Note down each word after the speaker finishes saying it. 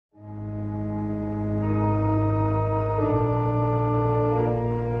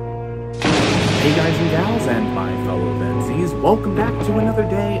and gals and my fellow VEDS-ies, welcome back to another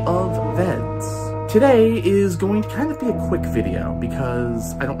day of VEDS. Today is going to kind of be a quick video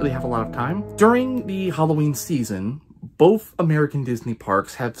because I don't really have a lot of time. During the Halloween season, both American Disney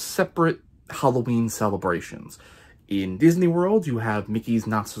parks have separate Halloween celebrations. In Disney World, you have Mickey's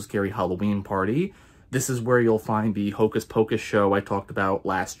Not So Scary Halloween Party. This is where you'll find the Hocus Pocus show I talked about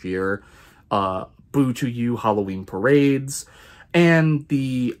last year, Boo to You Halloween parades, and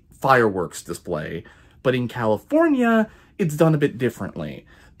the fireworks display. But in California, it's done a bit differently.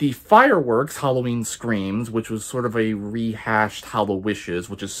 The fireworks, Halloween Screams, which was sort of a rehashed Hallowishes,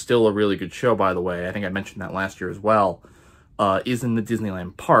 which is still a really good show, by the way. I think I mentioned that last year as well, is in the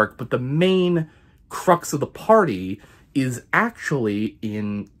Disneyland park. But the main crux of the party is actually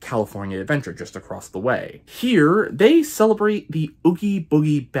in California Adventure, just across the way. Here, they celebrate the Oogie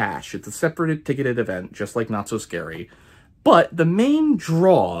Boogie Bash. It's a separate ticketed event, just like Not So Scary. But the main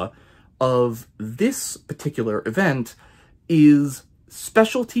draw of this particular event is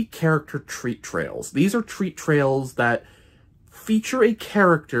specialty character treat trails. These are treat trails that feature a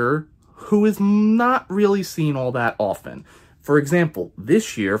character who is not really seen all that often. For example,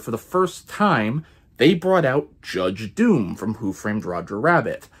 this year, for the first time, they brought out Judge Doom from Who Framed Roger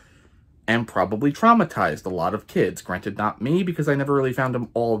Rabbit, and probably traumatized a lot of kids. Granted, not me, because I never really found him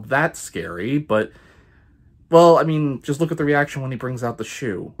all that scary, but, well, I mean, just look at the reaction when he brings out the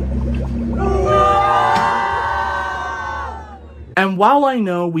shoe. And while I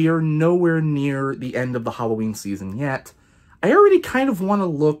know we are nowhere near the end of the Halloween season yet, I already kind of want to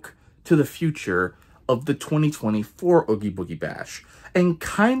look to the future of the 2024 Oogie Boogie Bash, and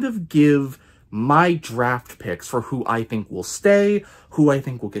kind of give my draft picks for who I think will stay, who I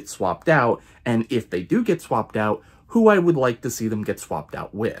think will get swapped out, and if they do get swapped out, who I would like to see them get swapped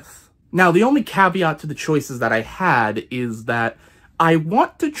out with. Now, the only caveat to the choices that I had is that I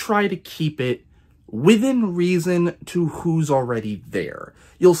want to try to keep it within reason to who's already there.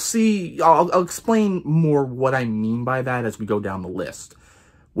 You'll see, I'll explain more what I mean by that as we go down the list.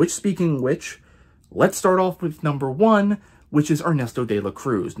 Speaking of which, let's start off with number 1, which is Ernesto de la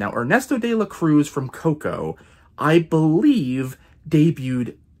Cruz. Now, Ernesto de la Cruz from Coco, I believe,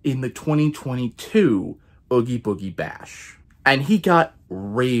 debuted in the 2022 Oogie Boogie Bash. And he got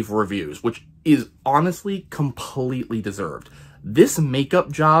rave reviews, which is honestly completely deserved. This makeup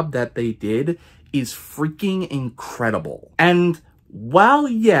job that they did is freaking incredible. And while,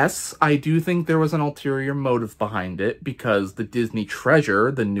 yes, I do think there was an ulterior motive behind it, because the Disney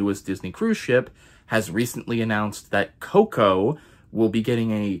Treasure, the newest Disney cruise ship, has recently announced that Coco will be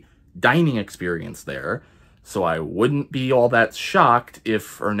getting a dining experience there, so I wouldn't be all that shocked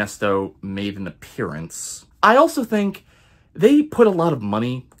if Ernesto made an appearance. I also think they put a lot of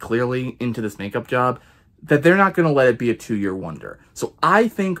money, clearly, into this makeup job, that they're not going to let it be a 2-year wonder. So I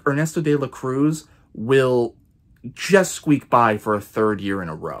think Ernesto de la Cruz will just squeak by for a 3rd year in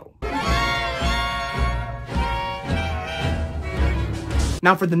a row.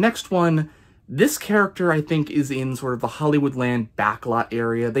 Now for the next one, this character, I think, is in sort of the Hollywoodland backlot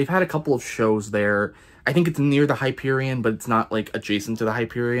area. They've had a couple of shows there. I think it's near the Hyperion, but it's not, like, adjacent to the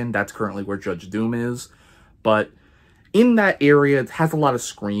Hyperion. That's currently where Judge Doom is. But in that area, it has a lot of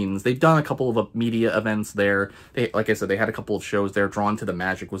screens. They've done a couple of media events there. Like I said, they had a couple of shows there. Drawn to the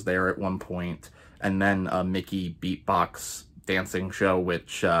Magic was there at one point. And then a Mickey beatbox dancing show,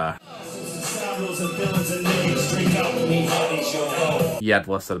 which, yeah, the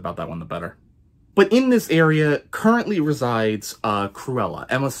less said about that one, the better. But in this area currently resides Cruella,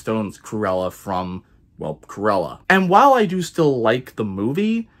 Emma Stone's Cruella from, well, Cruella. And while I do still like the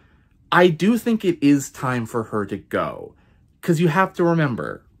movie, I do think it is time for her to go. Because you have to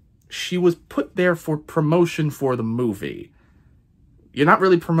remember, she was put there for promotion for the movie. You're not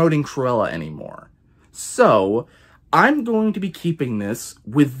really promoting Cruella anymore. So, I'm going to be keeping this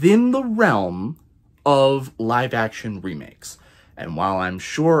within the realm of live-action remakes. And while I'm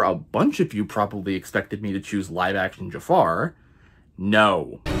sure a bunch of you probably expected me to choose live-action Jafar,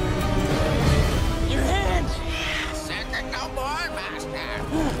 no. Your hands! Second, no more, Master!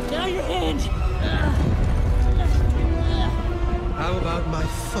 Now your hands! How about my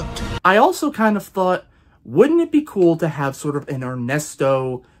foot? I also kind of thought, wouldn't it be cool to have sort of an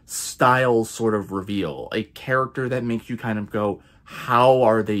Ernesto-style sort of reveal? A character that makes you kind of go, how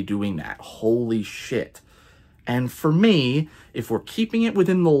are they doing that? Holy shit. And for me, if we're keeping it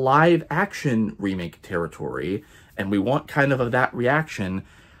within the live-action remake territory, and we want kind of that reaction,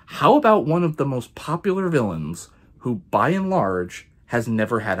 how about one of the most popular villains who, by and large, has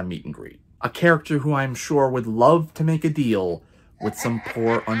never had a meet and greet? A character who I'm sure would love to make a deal with some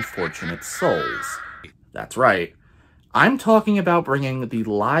poor, unfortunate souls. That's right. I'm talking about bringing the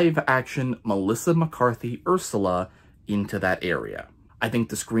live-action Melissa McCarthy Ursula into that area. I think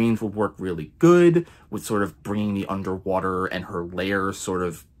the screens would work really good with sort of bringing the underwater and her lair sort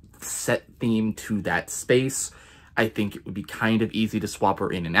of set theme to that space. I think it would be kind of easy to swap her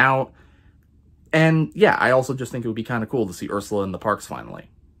in and out. And yeah, I also just think it would be kind of cool to see Ursula in the parks finally,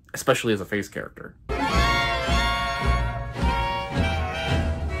 especially as a face character.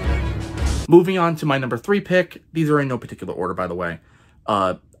 Moving on to my number 3 pick. These are in no particular order, by the way.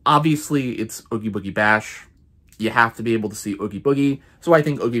 Obviously, it's Oogie Boogie Bash. You have to be able to see Oogie Boogie, so I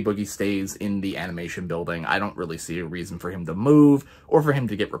think Oogie Boogie stays in the animation building. I don't really see a reason for him to move, or for him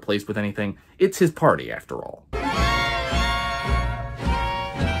to get replaced with anything. It's his party, after all.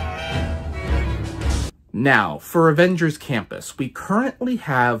 Now, for Avengers Campus, we currently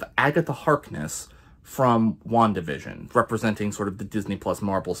have Agatha Harkness from WandaVision, representing sort of the Disney Plus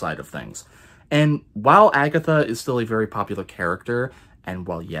Marvel side of things. And while Agatha is still a very popular character, and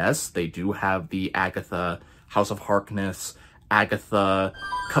while yes, they do have the Agatha House of Harkness, Agatha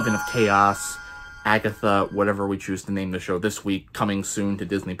Coven of Chaos, Agatha whatever we choose to name the show this week, coming soon to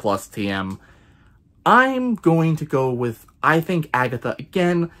Disney Plus TM, I'm going to go with, I think Agatha,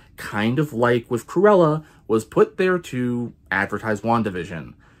 again, kind of like with Cruella, was put there to advertise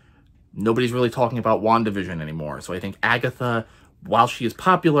WandaVision. Nobody's really talking about WandaVision anymore, so I think Agatha, while she is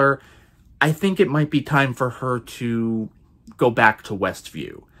popular, I think it might be time for her to go back to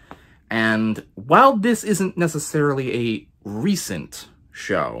Westview. And while this isn't necessarily a recent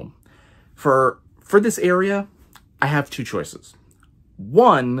show, for this area, I have 2 choices.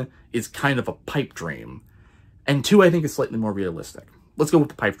 One is kind of a pipe dream, and 2 I think is slightly more realistic. Let's go with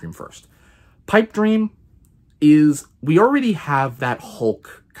the pipe dream first. Pipe dream is, we already have that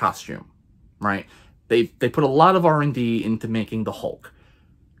Hulk costume, right? They put a lot of R&D into making the Hulk.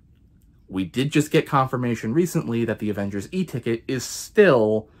 We did just get confirmation recently that the Avengers e-ticket is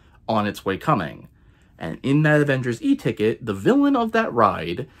still on its way coming. And in that Avengers e-ticket, the villain of that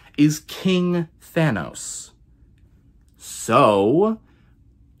ride is King Thanos. So,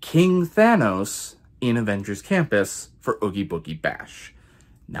 King Thanos in Avengers Campus for Oogie Boogie Bash.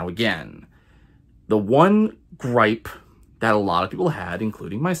 Now again, the one gripe that a lot of people had,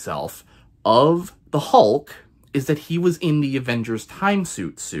 including myself, of the Hulk is that he was in the Avengers time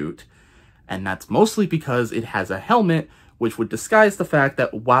suit, and that's mostly because it has a helmet which would disguise the fact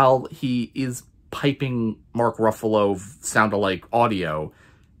that while he is piping Mark Ruffalo sound-alike audio,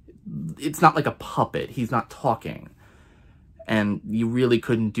 it's not like a puppet. He's not talking. And you really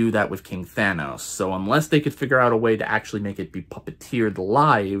couldn't do that with King Thanos. So unless they could figure out a way to actually make it be puppeteered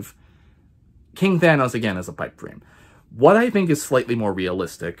live, King Thanos, again, is a pipe dream. What I think is slightly more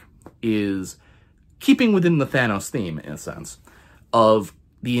realistic is keeping within the Thanos theme, in a sense, of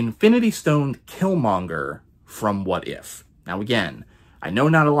the Infinity Stone Killmonger from What If. Now, again, I know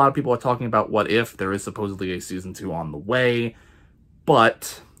not a lot of people are talking about What If. There is supposedly a season 2 on the way.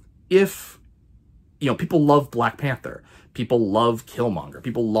 But if, people love Black Panther. People love Killmonger.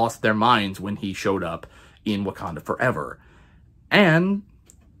 People lost their minds when he showed up in Wakanda Forever. And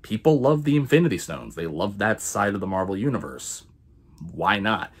people love the Infinity Stones. They love that side of the Marvel Universe. Why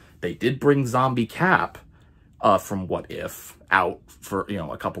not? They did bring Zombie Cap from What If out for,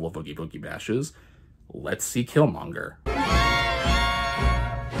 a couple of Oogie Boogie Bashes. Let's see Killmonger.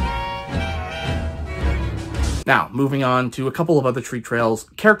 Now, moving on to a couple of other treat trails,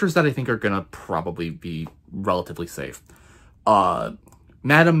 characters that I think are going to probably be relatively safe.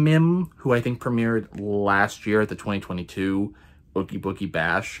 Madam Mim, who I think premiered last year at the 2022 Oogie Boogie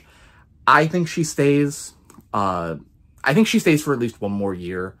Bash. I think she stays. I think she stays for at least one more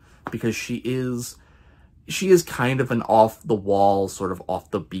year because she is kind of an off-the-wall, sort of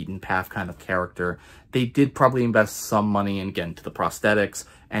off-the-beaten-path kind of character. They did probably invest some money, again, to the prosthetics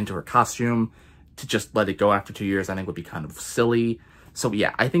and to her costume. To just let it go after 2 years, I think would be kind of silly. So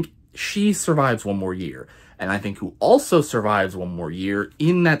yeah, I think she survives one more year. And I think who also survives one more year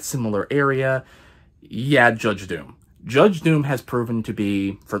in that similar area, yeah, Judge Doom. Judge Doom has proven to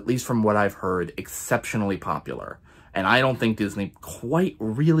be, for at least from what I've heard, exceptionally popular. And I don't think Disney quite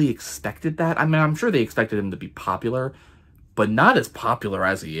really expected that. I mean, I'm sure they expected him to be popular, but not as popular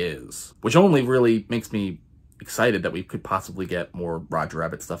as he is. Which only really makes me excited that we could possibly get more Roger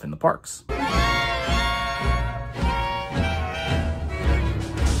Rabbit stuff in the parks.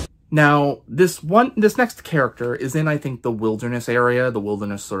 Now, this next character is in, I think, the Wilderness area, the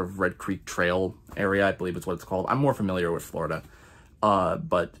Wilderness sort of Red Creek Trail area, I believe is what it's called. I'm more familiar with Florida.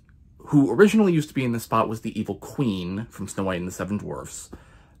 But who originally used to be in this spot was the Evil Queen from Snow White and the Seven Dwarfs.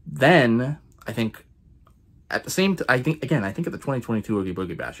 Then, I think at the same time, I think at the 2022 Oogie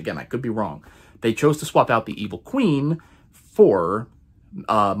Boogie Bash, again, I could be wrong, they chose to swap out the evil queen for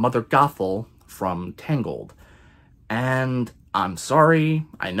Mother Gothel from Tangled. And I'm sorry,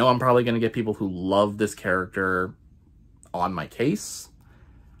 I know I'm probably going to get people who love this character on my case.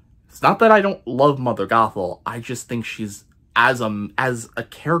 It's not that I don't love Mother Gothel, I just think she's, as a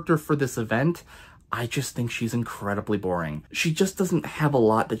character for this event, I just think she's incredibly boring. She just doesn't have a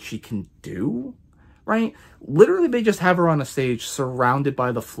lot that she can do, right? Literally, they just have her on a stage surrounded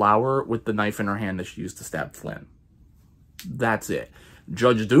by the flower with the knife in her hand that she used to stab Flynn. That's it.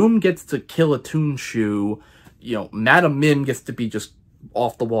 Judge Doom gets to kill a Toon Shoe. You know, Madam Mim gets to be just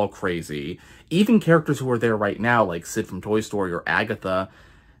off-the-wall crazy. Even characters who are there right now, like Sid from Toy Story or Agatha,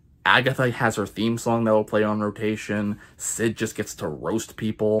 Agatha has her theme song that will play on rotation. Sid just gets to roast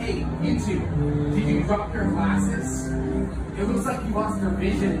people. Hey, you two, did you drop your glasses? It looks like you lost your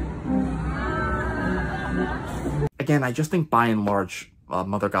vision. Again, I just think by and large,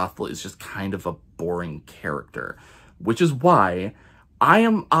 Mother Gothel is just kind of a boring character, which is why I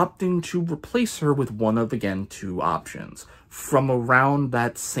am opting to replace her with one of, again, two options from around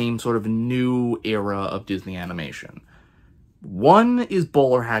that same sort of new era of Disney animation. One is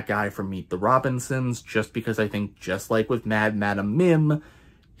Bowler Hat Guy from Meet the Robinsons, just because I think, just like with Mad Madam Mim,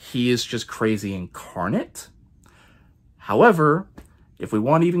 he is just crazy incarnate. However, if we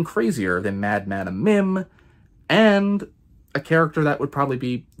want even crazier than Mad Madam Mim, and a character that would probably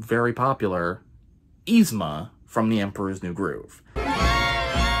be very popular, Yzma from The Emperor's New Groove.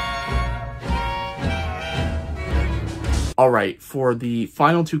 Alright, for the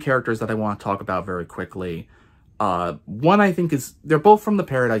final two characters that I want to talk about very quickly, one I think is, they're both from the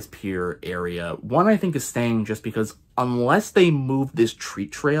Paradise Pier area. One I think is staying just because unless they move this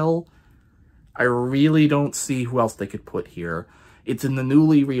treat trail, I really don't see who else they could put here. It's in the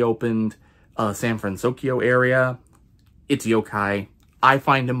newly reopened San Francisco area. It's Yokai. I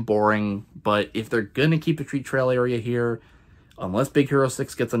find him boring, but if they're gonna keep the treat trail area here, unless Big Hero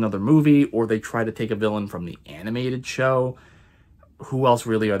 6 gets another movie or they try to take a villain from the animated show, who else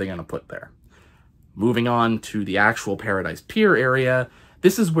really are they gonna put there? Moving on to the actual Paradise Pier area,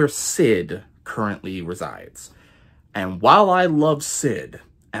 this is where Sid currently resides. And while I love Sid,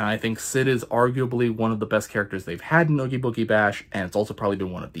 and I think Sid is arguably one of the best characters they've had in Oogie Boogie Bash, and it's also probably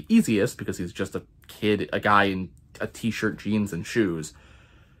been one of the easiest because he's just a kid, a guy in a t-shirt, jeans, and shoes.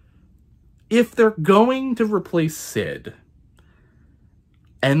 If they're going to replace Sid,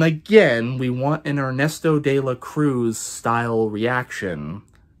 and again, we want an Ernesto de la Cruz style reaction,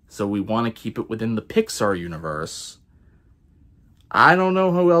 so we want to keep it within the Pixar universe, I don't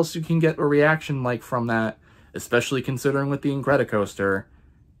know who else you can get a reaction like from that, especially considering with the Incredicoaster.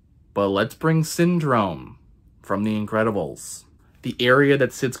 But let's bring Syndrome from The Incredibles. The area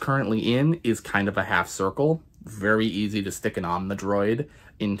that Sid's currently in is kind of a half circle. Very easy to stick an Omnidroid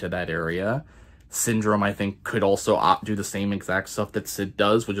into that area. Syndrome, I think, could also do the same exact stuff that Sid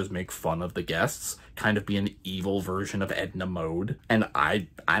does, which is make fun of the guests. Kind of be an evil version of Edna Mode. And I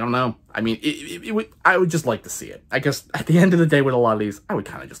don't know. I mean, I would just like to see it. I guess at the end of the day with a lot of these, I would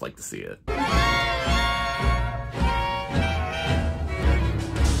kind of just like to see it.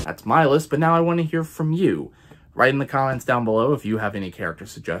 That's my list, but now I want to hear from you. Write in the comments down below if you have any character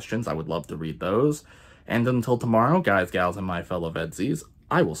suggestions. I would love to read those. And until tomorrow, guys, gals, and my fellow VEDS-ies,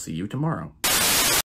 I will see you tomorrow.